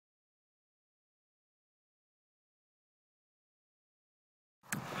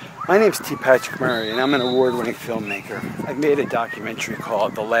My name's T. Patrick Murray, and I'm an award-winning filmmaker. I've made a documentary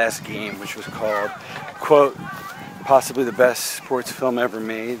called The Last Game, which was called, quote, possibly the best sports film ever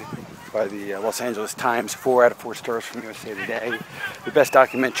made by the Los Angeles Times, 4 out of 4 stars from USA Today. The best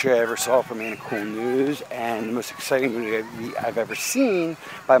documentary I ever saw from Anna Cool News, and the most exciting movie I've ever seen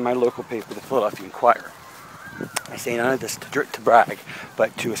by my local paper, the Philadelphia Inquirer. I say none of this to brag,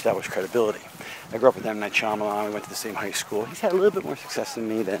 but to establish credibility. I grew up with M. Night Shyamalan. We went to the same high school. He's had a little bit more success than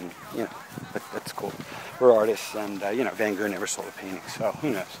me, then, but that's cool. We're artists, and, Van Gogh never sold a painting, so who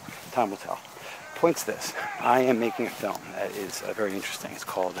knows? Time will tell. Point's this. I am making a film that is very interesting. It's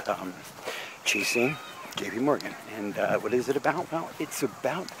called Chasing J.P. Morgan. And what is it about? Well, it's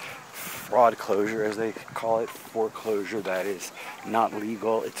about fraud closure, as they call it, foreclosure that is not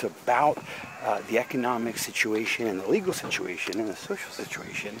legal. It's about the economic situation and the legal situation and the social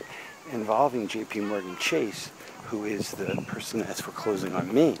situation involving J.P. Morgan Chase, who is the person that's foreclosing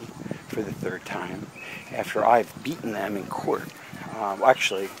on me for the third time after I've beaten them in court.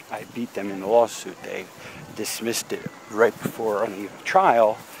 Actually, I beat them in the lawsuit. They dismissed it right before any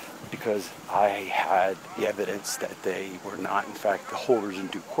trial because I had the evidence that they were not, in fact, the holders in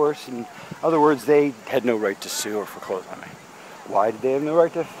due course. In other words, they had no right to sue or foreclose on me. Why did they have no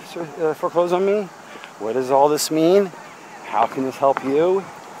right to foreclose on me? What does all this mean? How can this help you?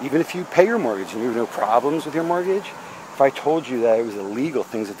 Even if you pay your mortgage and you have no problems with your mortgage, if I told you that it was illegal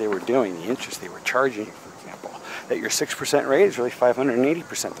things that they were doing, the interest they were charging you, for example, that your 6% rate is really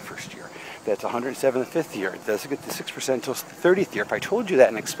 580% the first year, that's 107 the fifth year, it doesn't get to 6% until the 30th year. If I told you that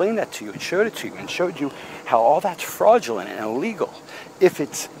and explained that to you and showed it to you and showed you how all that's fraudulent and illegal, if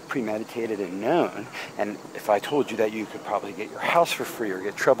it's premeditated and known, and if I told you that you could probably get your house for free or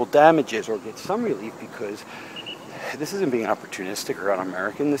get treble damages or get some relief because this isn't being opportunistic or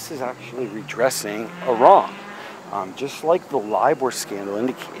un-American, this is actually redressing a wrong. Just like the LIBOR scandal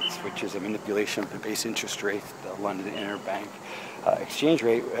indicates, which is a manipulation of the base interest rate, the London Interbank exchange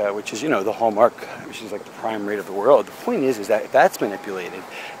rate, which is, the hallmark, which is like the prime rate of the world. The point is that if that's manipulated,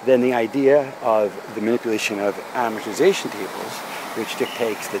 then the idea of the manipulation of amortization tables, which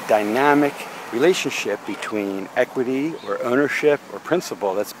dictates the dynamic relationship between equity or ownership or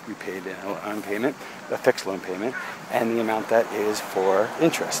principal that's repaid in a loan payment, a fixed loan payment, and the amount that is for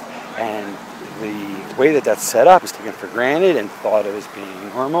interest. And the way that that's set up is taken for granted and thought of as being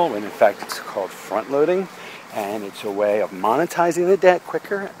normal, when in fact it's called front loading, and it's a way of monetizing the debt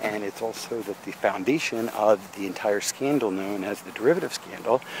quicker, and it's also the foundation of the entire scandal known as the derivative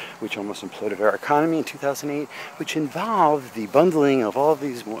scandal, which almost imploded our economy in 2008, which involved the bundling of all of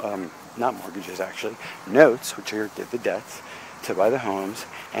these not mortgages actually, notes, which are the debts, to buy the homes,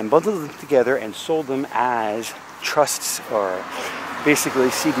 and bundled them together and sold them as trusts, or basically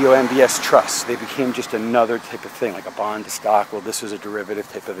CDO MBS trusts. They became just another type of thing, like a bond to stock. Well, this was a derivative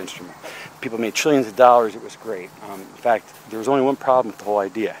type of instrument. People made trillions of dollars. It was great. In fact, there was only one problem with the whole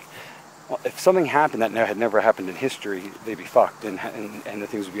idea. Well, if something happened that had never happened in history, they'd be fucked, and the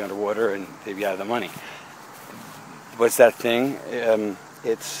things would be underwater, and they'd be out of the money. What's that thing?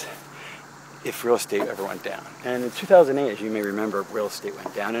 It's if real estate ever went down. And in 2008, as you may remember, real estate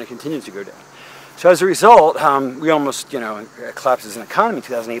went down, and it continues to go down. So as a result, we almost, collapsed as an economy in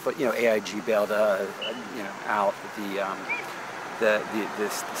 2008, but, AIG bailed, out the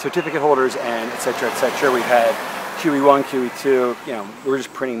certificate holders and et cetera, et cetera. We've had QE1, QE2, we're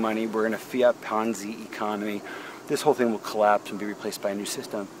just printing money. We're in a fiat Ponzi economy. This whole thing will collapse and be replaced by a new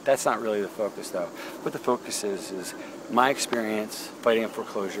system. That's not really the focus, though. What the focus is my experience fighting a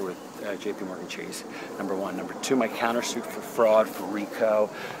foreclosure with J.P. Morgan Chase, number one. Number two, my countersuit for fraud, for RICO,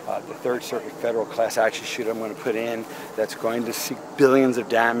 the Third Circuit federal class action suit I'm going to put in that's going to seek billions of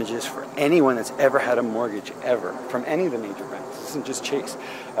damages for anyone that's ever had a mortgage, ever, from any of the major banks. This isn't just Chase.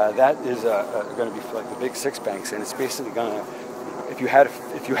 That is going to be for like the big six banks, and it's basically going to, if you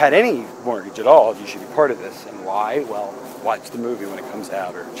had any mortgage at all, you should be part of this. And why? Well, watch the movie when it comes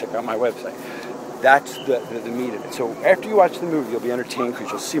out, or check out my website. That's the meat of it. So after you watch the movie, you'll be entertained because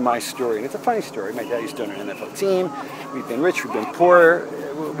you'll see my story. And it's a funny story. My dad used to own an NFL team. We've been rich, we've been poor.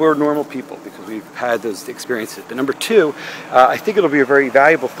 We're normal people because we've had those experiences. But number two, I think it'll be a very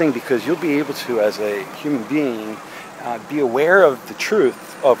valuable thing because you'll be able to, as a human being, be aware of the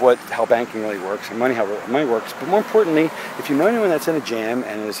truth of how banking really works and how money works. But more importantly, if you know anyone that's in a jam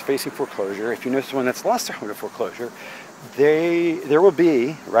and is facing foreclosure, if you know someone that's lost their home to foreclosure, there will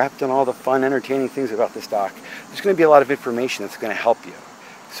be, wrapped in all the fun, entertaining things about this doc, there's going to be a lot of information that's going to help you.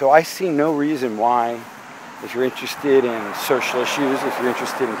 So I see no reason why If you're interested in social issues, if you're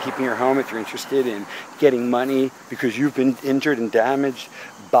interested in keeping your home, if you're interested in getting money because you've been injured and damaged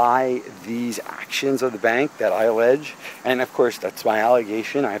by these actions of the bank that I allege, and of course that's my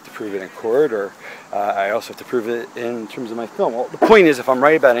allegation, I have to prove it in court, or I also have to prove it in terms of my film. Well, the point is, if I'm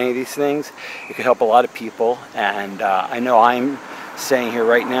right about any of these things, it could help a lot of people, and I know I'm saying here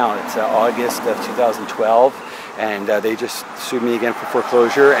right now, it's August of 2012, and they just sued me again for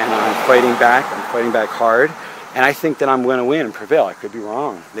foreclosure, and I'm fighting back hard, and I think that I'm going to win and prevail. I could be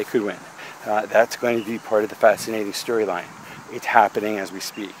wrong. They could win. That's going to be part of the fascinating storyline. It's happening as we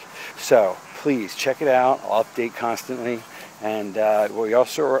speak. So please check it out. I'll update constantly. And I'm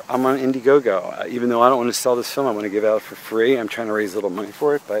on Indiegogo. Even though I don't want to sell this film, I want to give it out for free. I'm trying to raise a little money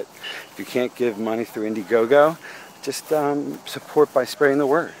for it, but if you can't give money through Indiegogo, just support by spreading the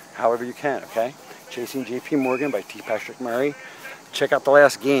word, however you can, okay? Chasing J.P. Morgan by T. Patrick Murray. Check out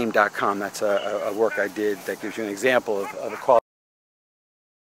thelastgame.com. That's a work I did that gives you an example of the quality.